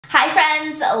Hi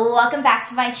friends, welcome back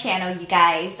to my channel, you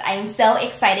guys. I am so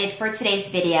excited for today's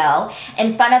video.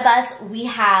 In front of us, we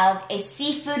have a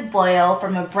seafood boil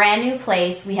from a brand new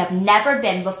place we have never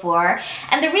been before.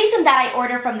 And the reason that I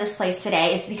ordered from this place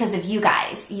today is because of you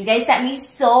guys. You guys sent me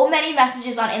so many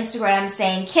messages on Instagram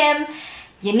saying, Kim,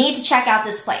 you need to check out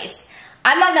this place.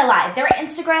 I'm not gonna lie, their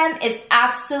Instagram is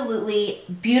absolutely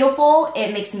beautiful.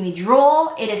 It makes me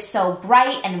drool. It is so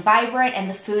bright and vibrant and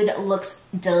the food looks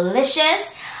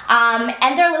delicious.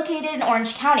 And they're located in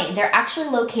Orange County. They're actually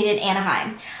located in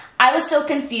Anaheim. I was so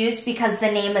confused because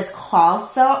the name is Claw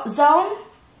Zone.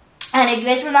 And if you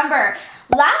guys remember,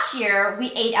 last year we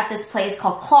ate at this place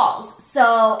called Claws.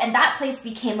 And that place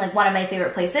became like one of my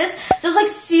favorite places. So I was like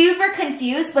super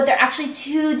confused, but they're actually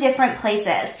two different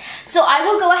places. So I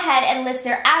will go ahead and list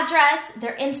their address,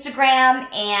 their Instagram,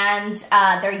 and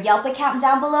their Yelp account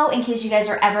down below in case you guys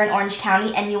are ever in Orange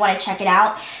County and you want to check it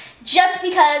out. Just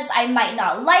because I might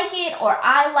not like it or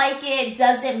I like it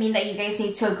doesn't mean that you guys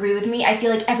need to agree with me. I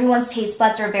feel like everyone's taste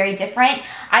buds are very different.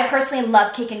 I personally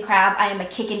love kick and crab. I am a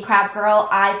kick and crab girl.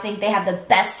 I think they have the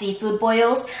best seafood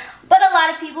boils. But a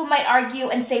lot of people might argue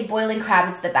and say boiling crab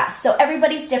is the best. So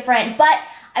everybody's different. But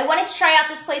I wanted to try out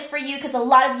this place for you because a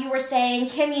lot of you were saying,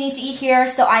 Kim, you need to eat here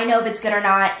so I know if it's good or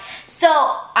not. So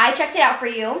I checked it out for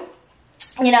you.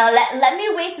 You know, let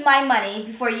me waste my money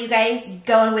before you guys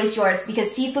go and waste yours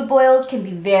because seafood boils can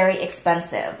be very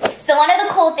expensive. So one of the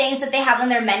cool things that they have on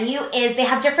their menu is they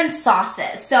have different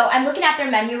sauces. So I'm looking at their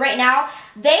menu right now.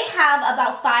 They have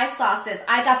about 5 sauces.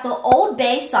 I got the Old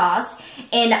Bay sauce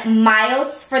in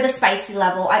mild for the spicy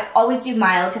level. I always do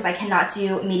mild because I cannot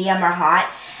do medium or hot.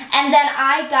 And then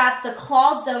I got the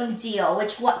Claw Zone deal,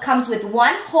 which comes with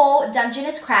 1 whole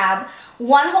Dungeness crab,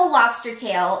 1 whole lobster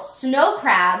tail, snow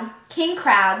crab, king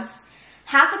crabs,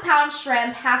 half a pound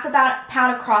shrimp, half a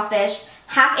pound of crawfish,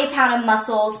 half a pound of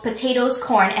mussels, potatoes,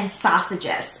 corn, and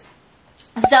sausages.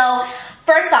 So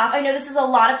first off, I know this is a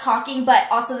lot of talking, but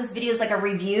also this video is like a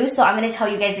review, so I'm going to tell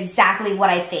you guys exactly what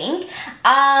I think.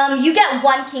 You get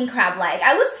 1 king crab leg.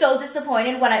 I was so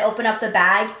disappointed when I opened up the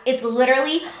bag. It's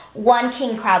literally 1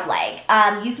 king crab leg.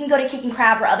 You can go to Kick and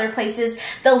Crab or other places.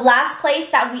 The last place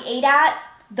that we ate at,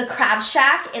 the Crab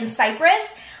Shack in Cyprus,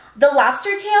 the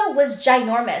lobster tail was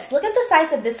ginormous. Look at the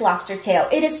size of this lobster tail.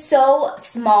 It is so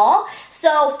small.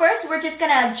 So first, we're just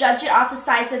gonna judge it off the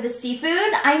size of the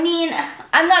seafood. I mean,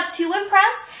 I'm not too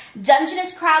impressed.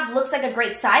 Dungeness crab looks like a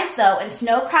great size though, and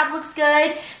snow crab looks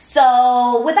good.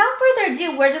 So without further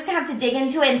ado, we're just gonna have to dig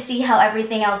into it and see how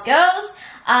everything else goes.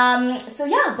 So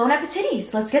yeah,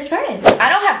 Bonappetitties. Let's get started. I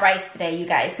don't have rice today, you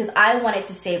guys, because I wanted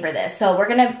to savor this. So we're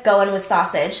gonna go in with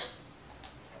sausage.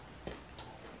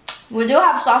 We do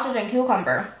have sausage and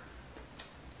cucumber.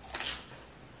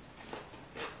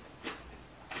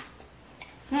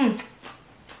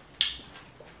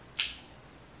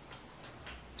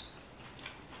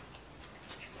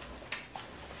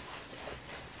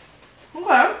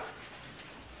 Okay.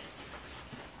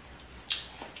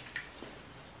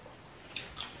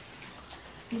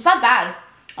 It's not bad.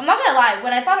 I'm not gonna lie,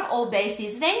 when I thought of Old Bay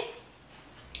seasoning,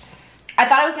 I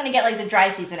thought I was gonna get like the dry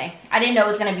seasoning. I didn't know it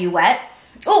was gonna be wet.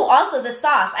 Oh, also the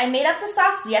sauce. I made up the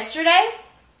sauce yesterday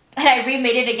and I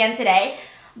remade it again today,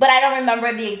 but I don't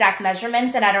remember the exact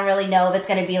measurements and I don't really know if it's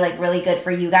going to be like really good for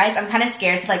you guys. I'm kind of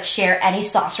scared to like share any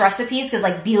sauce recipes because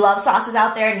like B-Love sauce is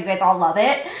out there and you guys all love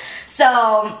it.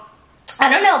 So I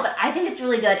don't know, but I think it's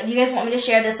really good. If you guys want me to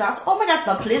share this sauce, oh my god,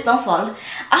 no, please don't fall.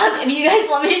 If you guys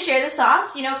want me to share the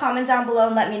sauce, you know, comment down below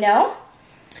and let me know.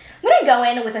 I'm going to go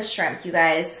in with a shrimp, you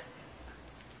guys.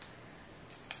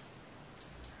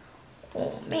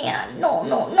 Oh man, no,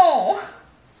 no, no.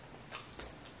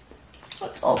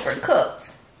 It's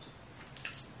overcooked.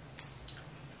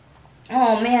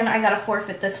 Oh man, I gotta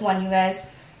forfeit this one, you guys.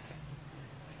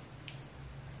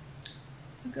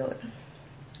 Good.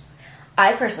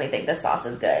 I personally think this sauce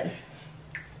is good.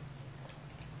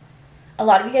 A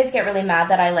lot of you guys get really mad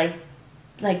that I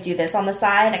like do this on the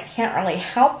side. I can't really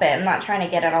help it. I'm not trying to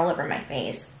get it all over my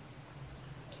face.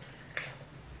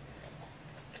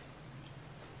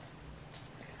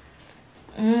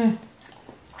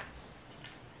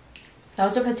 That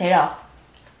was a potato.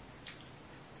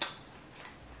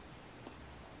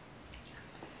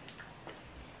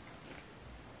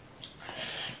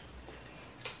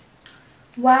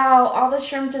 Wow, all the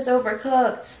shrimp is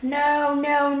overcooked. No,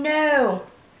 no, no.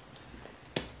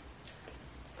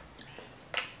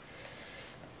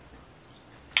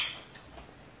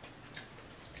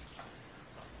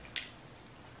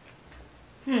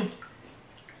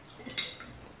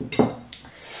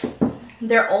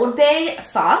 Their Old Bay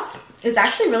sauce is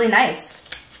actually really nice.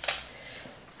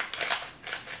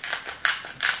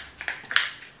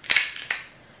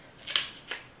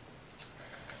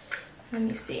 Let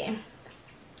me see.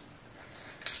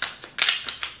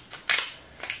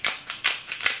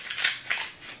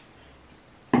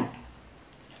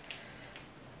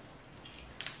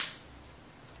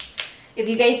 If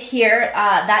you guys hear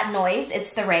that noise,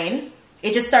 it's the rain.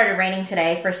 It just started raining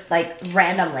today, first like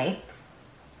randomly.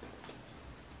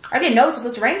 I didn't know it was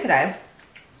supposed to rain today.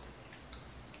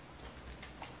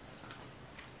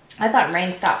 I thought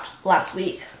rain stopped last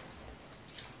week.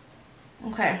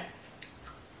 Okay.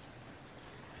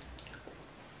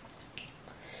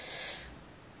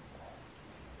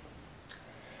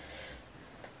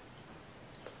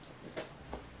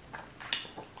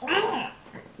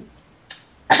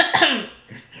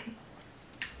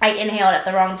 I inhaled at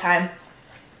the wrong time.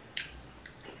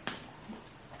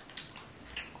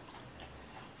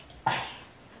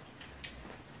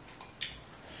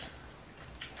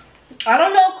 I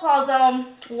don't know, cause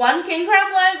one king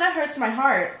crab leg, that hurts my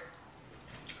heart.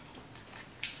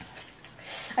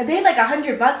 I paid like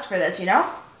 $100 for this, you know?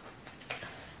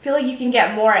 I feel like you can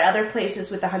get more at other places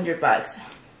with $100.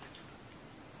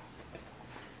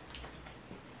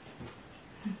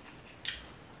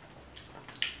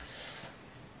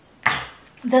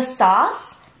 The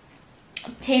sauce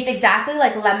tastes exactly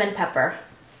like lemon pepper.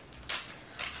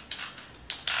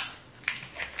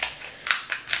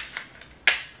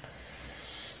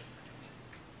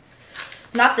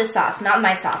 Not this sauce, not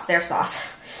my sauce, their sauce.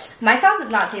 My sauce does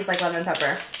not taste like lemon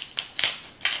pepper.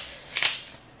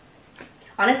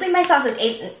 Honestly, my sauce is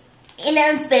ain't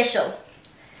nothing special.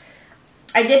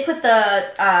 I did put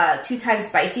the 2 times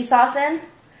spicy sauce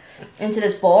into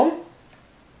this bowl.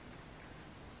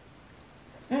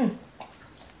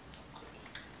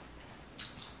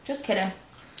 Just kidding.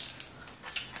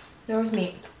 There was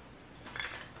meat.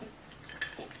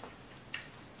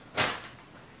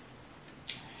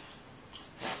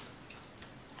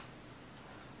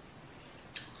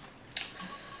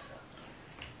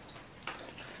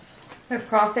 We have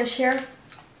crawfish here.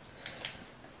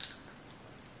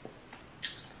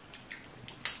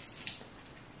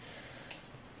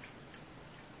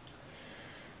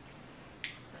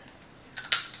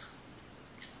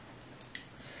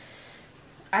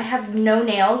 I have no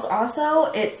nails also.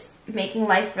 It's making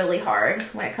life really hard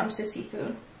when it comes to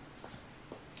seafood.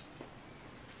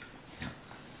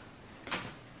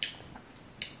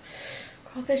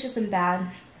 Crawfish isn't bad.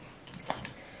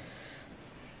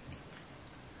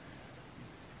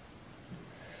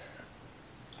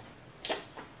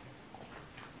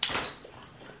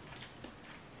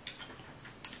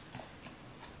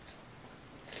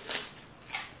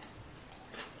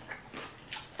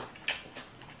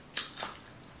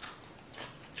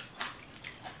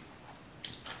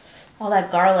 All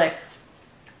that garlic.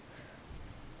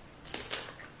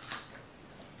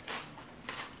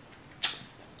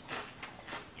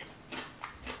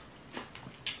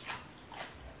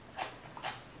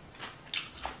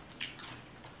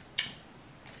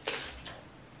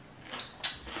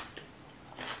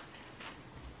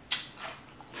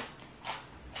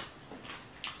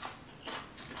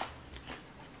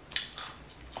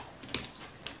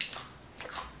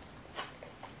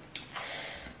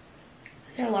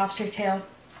 Their lobster tail.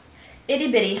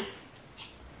 Itty bitty.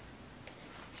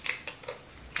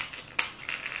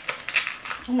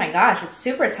 Oh my gosh, it's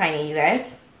super tiny, you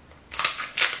guys.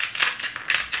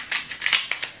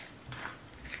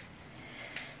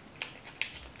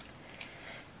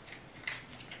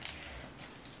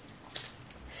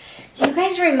 Do you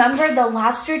guys remember the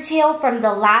lobster tail from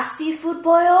the last seafood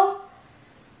boil?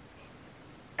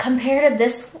 Compared to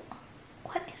this,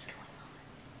 what is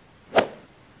going on?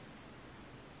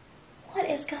 What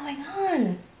is going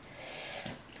on?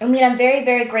 I mean, I'm very,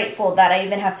 very grateful that I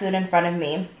even have food in front of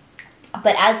me.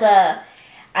 But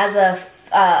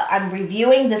I'm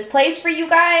reviewing this place for you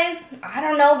guys. I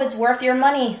don't know if it's worth your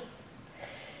money.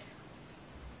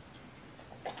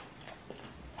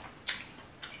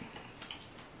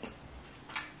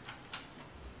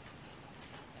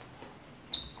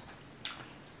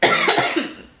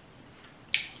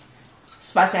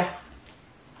 Spicy.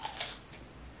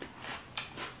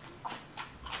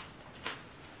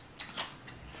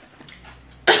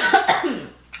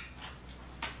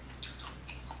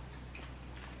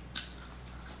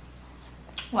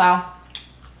 Wow.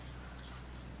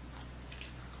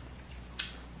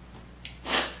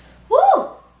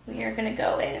 Woo! We are gonna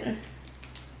go in.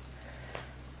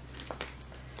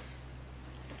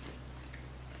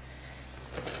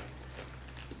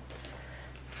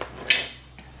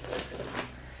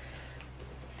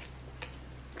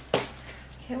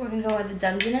 Okay, we're gonna go where the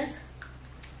dungeon is.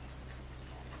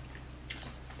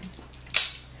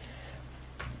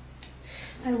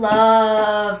 I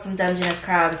love some Dungeness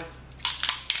crab.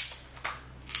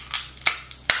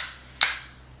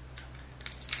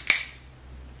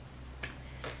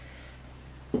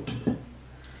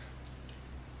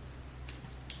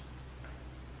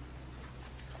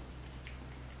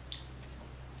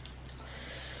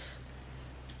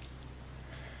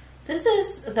 This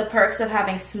is the perks of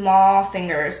having small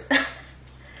fingers.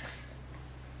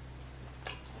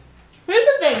 Here's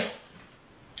the thing.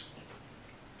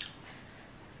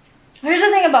 Here's the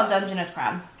thing about Dungeness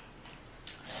crab.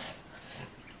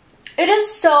 It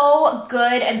is so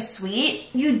good and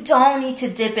sweet. You don't need to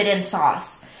dip it in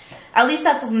sauce. At least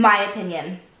that's my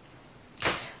opinion.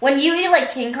 When you eat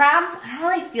like king crab, I don't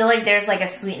really feel like there's like a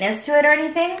sweetness to it or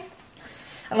anything.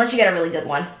 Unless you get a really good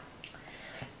one.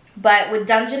 But with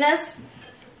Dungeness,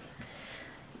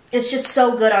 it's just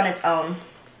so good on its own.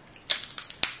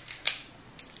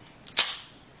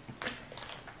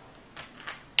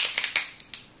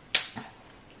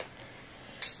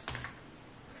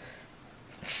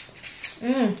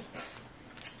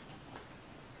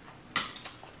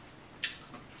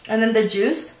 And then the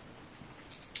juice.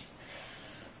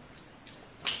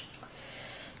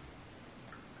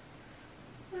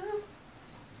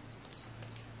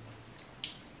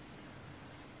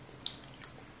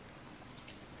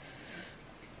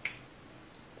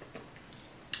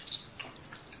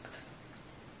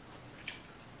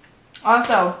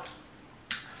 Also,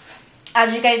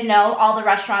 as you guys know, all the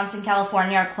restaurants in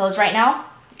California are closed right now.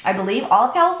 I believe all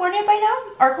of California by now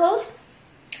are closed.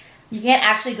 You can't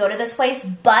actually go to this place,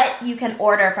 but you can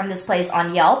order from this place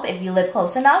on Yelp if you live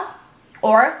close enough.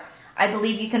 Or I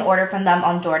believe you can order from them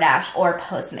on DoorDash or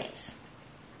Postmates.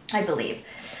 I believe.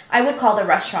 I would call the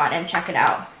restaurant and check it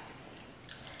out.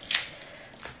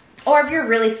 Or if you're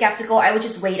really skeptical, I would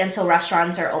just wait until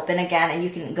restaurants are open again and you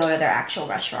can go to their actual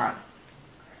restaurant.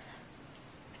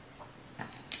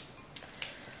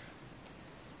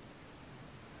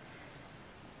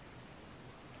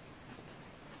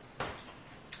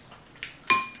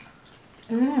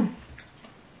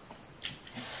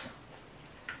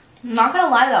 I'm not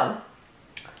gonna lie though,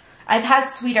 I've had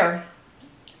sweeter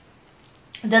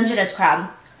Dungeness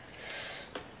crab.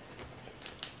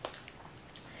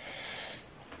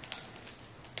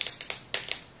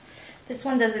 This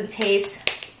one doesn't taste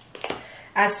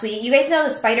as sweet. You guys know the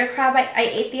spider crab I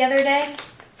ate the other day?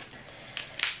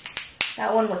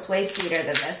 That one was way sweeter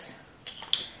than this.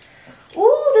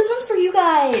 Ooh, this one's for you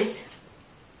guys.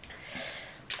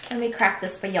 Let me crack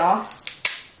this for y'all.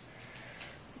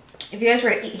 If you guys were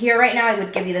here right now, I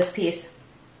would give you this piece.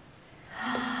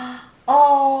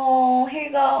 Oh, here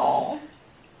you go.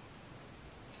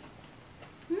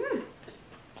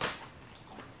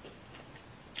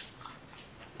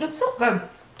 It's so good.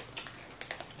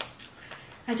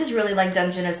 I just really like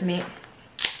Dungeness meat.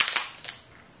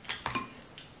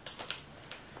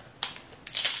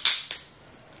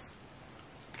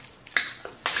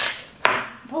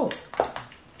 Oh.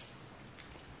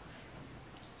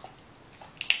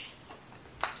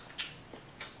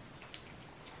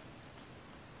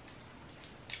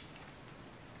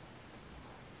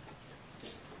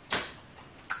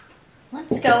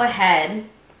 Let's go ahead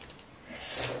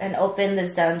and open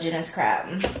this Dungeness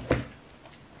crab.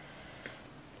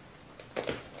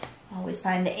 Always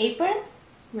find the apron,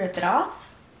 rip it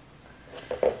off.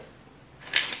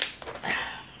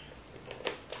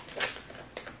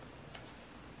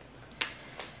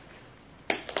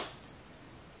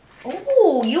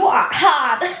 Oh, you are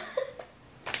hot.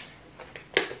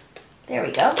 There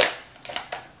we go.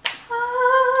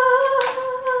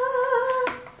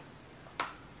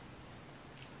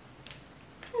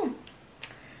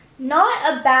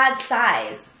 Not a bad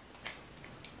size.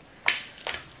 I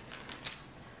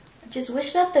just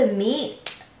wish that the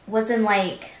meat wasn't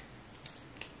like...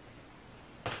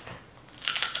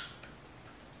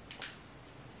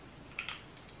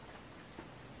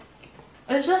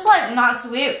 It's just like not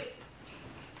sweet.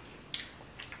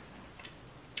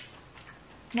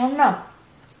 No.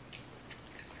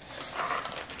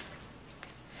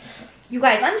 You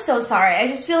guys, I'm so sorry. I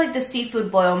just feel like the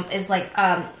seafood boil is like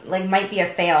might be a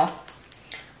fail.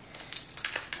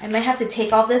 I might have to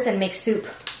take all this and make soup.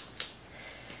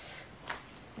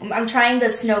 I'm trying the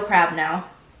snow crab now.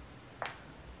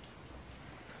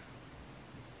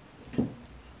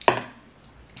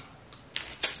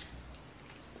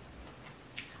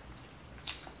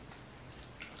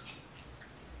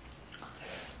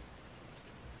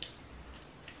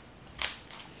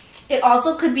 It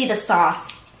also could be the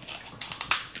sauce.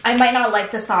 I might not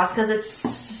like the sauce because it's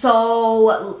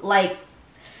so, like,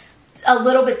 a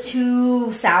little bit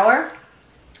too sour.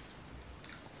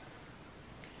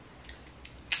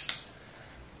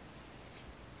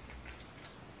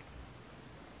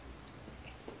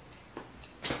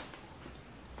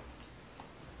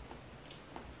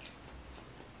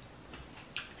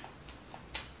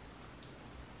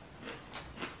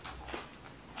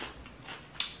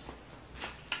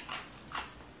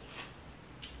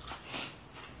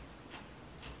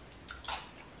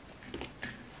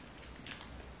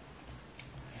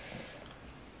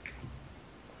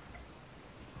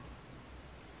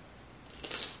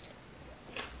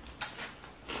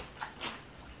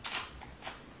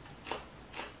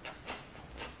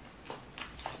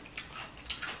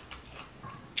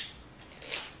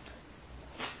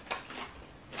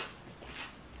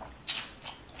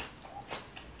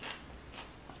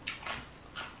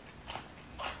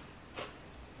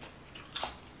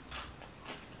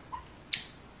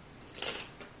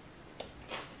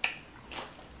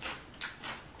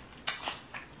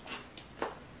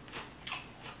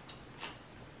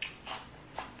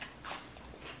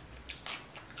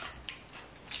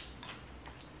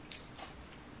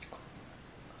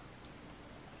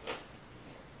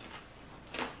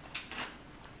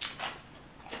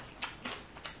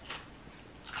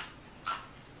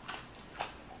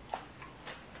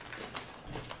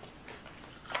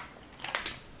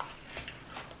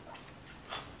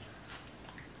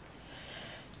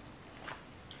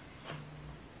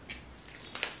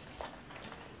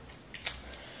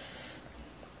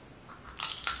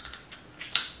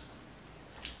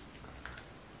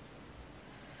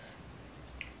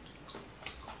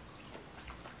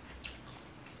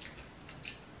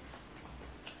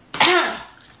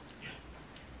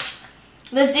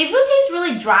 The seafood tastes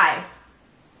really dry.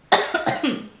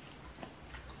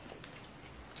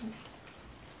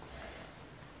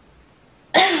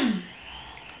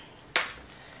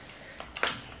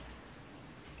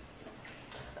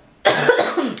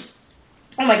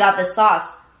 Oh my god, this sauce.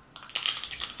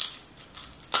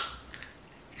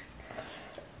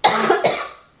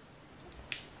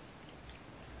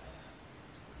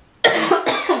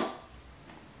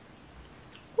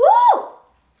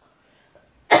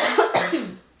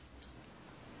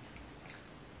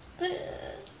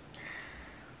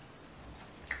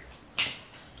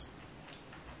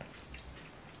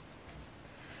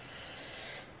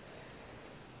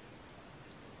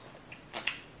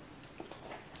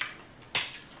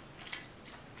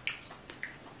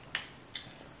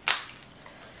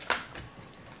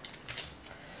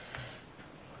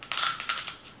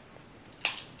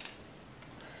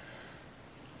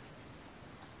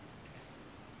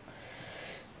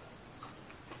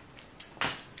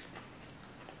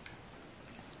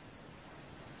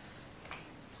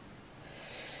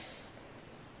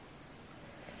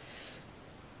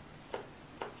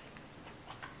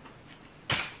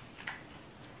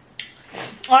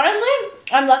 Honestly,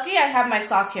 I'm lucky I have my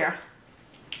sauce here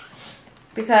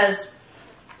because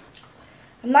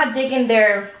I'm not digging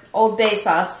their Old Bay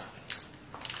sauce.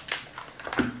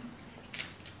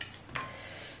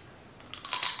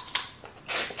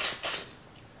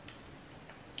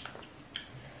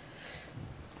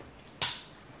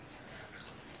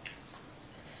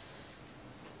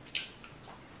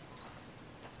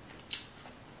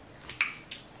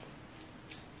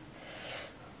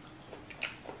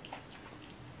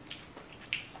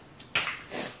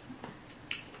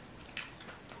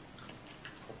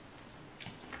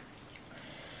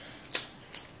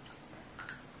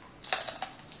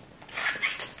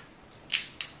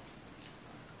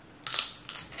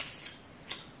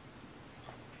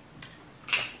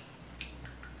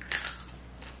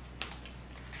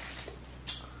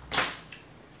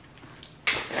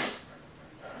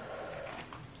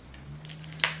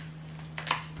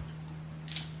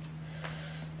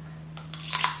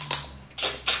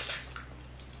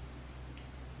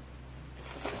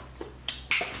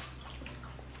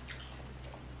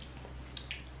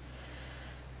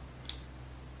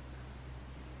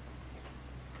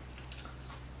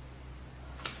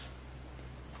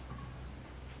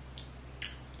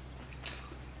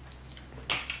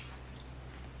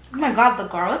 Oh my god, the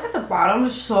garlic at the bottom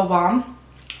is so bomb.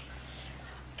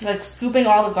 Like scooping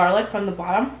all the garlic from the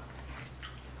bottom.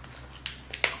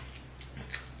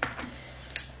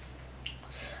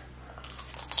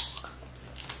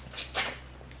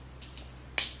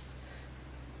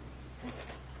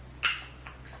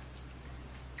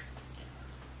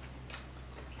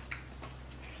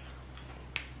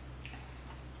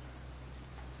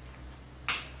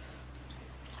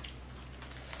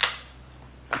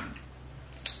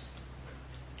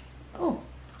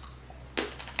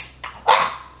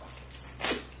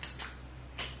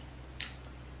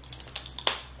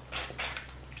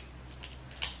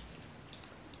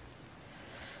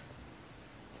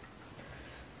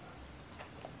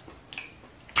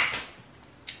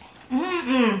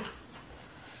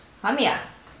 Yummy.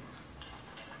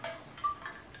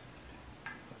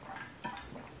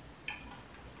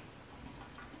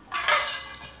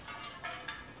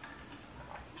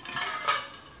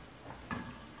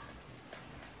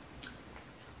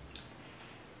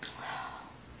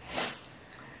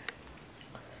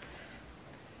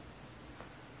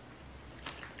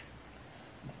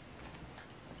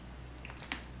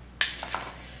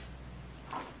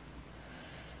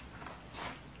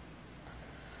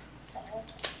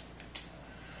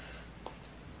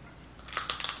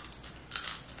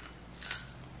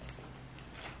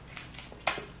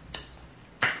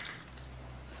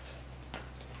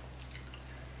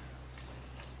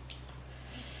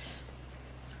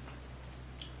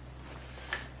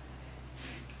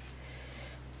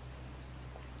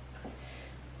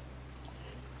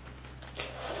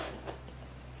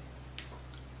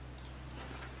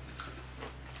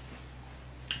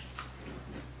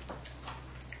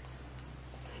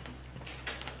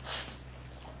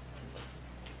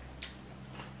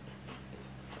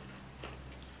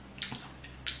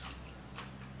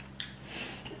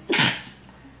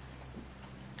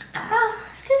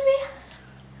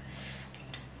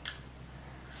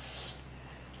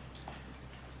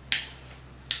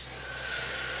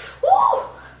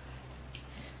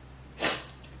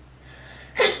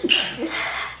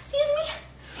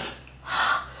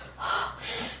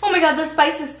 God, the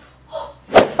spices.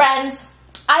 Friends,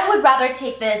 I would rather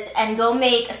take this and go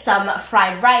make some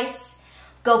fried rice,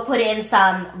 go put in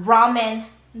some ramen,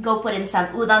 go put in some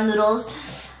udon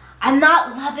noodles. I'm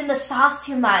not loving the sauce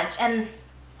too much, and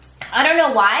I don't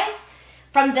know why.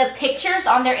 From the pictures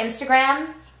on their Instagram,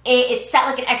 it set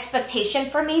like an expectation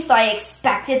for me, so I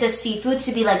expected the seafood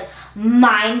to be like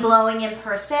mind-blowing in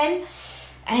person,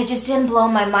 and it just didn't blow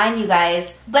my mind, you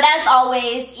guys. But as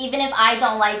always, even if I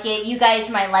don't like it, you guys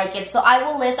might like it, so I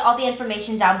will list all the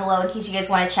information down below in case you guys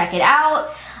want to check it out.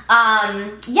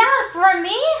 Yeah, for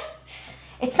me,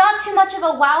 it's not too much of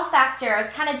a wow factor. I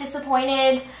was kind of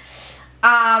disappointed.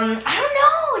 I don't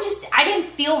know, I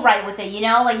didn't feel right with it, you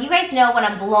know? Like, you guys know when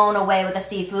I'm blown away with a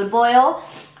seafood boil.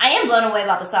 I am blown away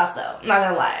about the sauce, though. I'm not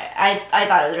gonna lie. I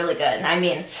thought it was really good. I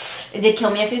mean, it did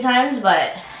kill me a few times,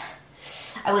 but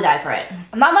I would die for it.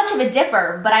 I'm not much of a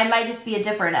dipper, but I might just be a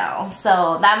dipper now.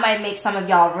 So that might make some of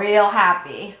y'all real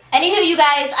happy. Anywho, you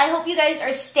guys, I hope you guys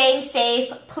are staying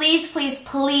safe. Please, please,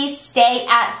 please stay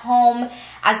at home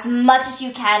as much as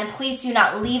you can. Please do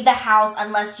not leave the house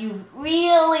unless you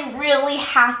really, really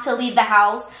have to leave the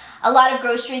house. A lot of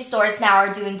grocery stores now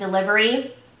are doing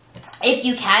delivery. If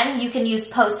you can use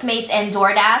Postmates and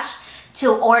DoorDash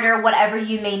to order whatever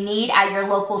you may need at your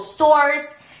local stores.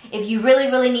 If you really,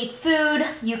 really need food,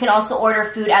 you can also order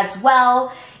food as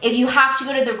well. If you have to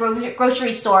go to the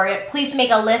grocery store, please make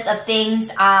a list of things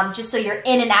just so you're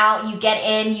in and out. You get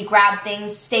in, you grab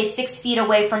things, stay 6 feet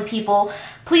away from people.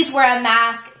 Please wear a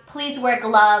mask. Please wear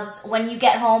gloves. When you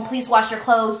get home, please wash your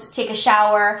clothes, take a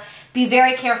shower. Be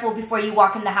very careful before you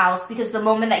walk in the house, because the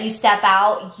moment that you step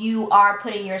out, you are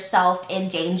putting yourself in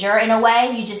danger in a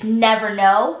way. You just never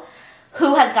know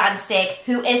who has gotten sick,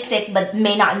 who is sick but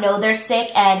may not know they're sick,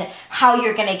 and how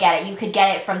you're gonna get it. You could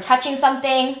get it from touching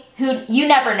something, you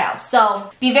never know.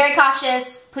 So be very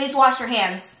cautious. Please wash your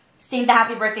hands. Sing the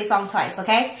happy birthday song twice,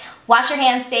 okay? Wash your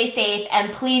hands, stay safe,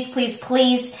 and please, please,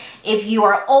 please, if you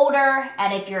are older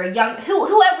and if you're young,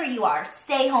 whoever you are,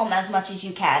 stay home as much as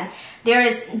you can. There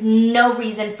is no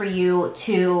reason for you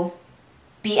to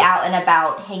be out and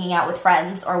about, hanging out with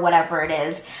friends or whatever it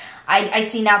is. I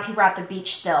see now people are at the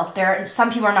beach still.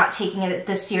 Some people are not taking it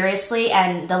this seriously,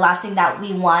 and the last thing that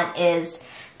we want is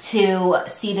to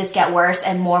see this get worse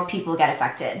and more people get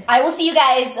affected. I will see you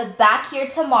guys back here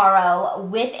tomorrow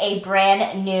with a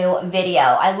brand new video.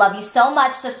 I love you so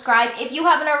much. Subscribe if you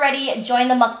haven't already. Join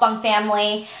the mukbang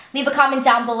family. Leave a comment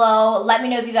down below. Let me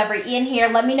know if you've ever eaten here.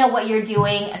 Let me know what you're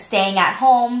doing, staying at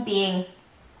home, being,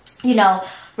 you know,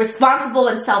 responsible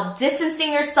and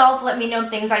self-distancing yourself. Let me know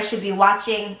things I should be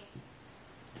watching.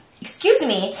 Excuse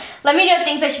me. Let me know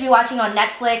things I should be watching on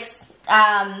Netflix.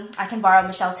 I can borrow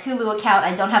Michelle's Hulu account.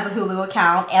 I don't have a Hulu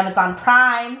account. Amazon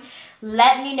Prime.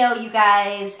 Let me know, you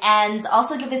guys. And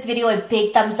also give this video a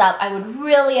big thumbs up. I would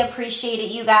really appreciate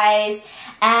it, you guys.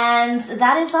 And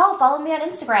that is all. Follow me on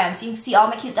Instagram so you can see all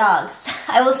my cute dogs.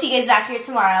 I will see you guys back here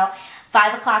tomorrow,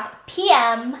 5 o'clock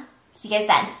p.m. See you guys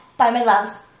then. Bye, my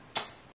loves.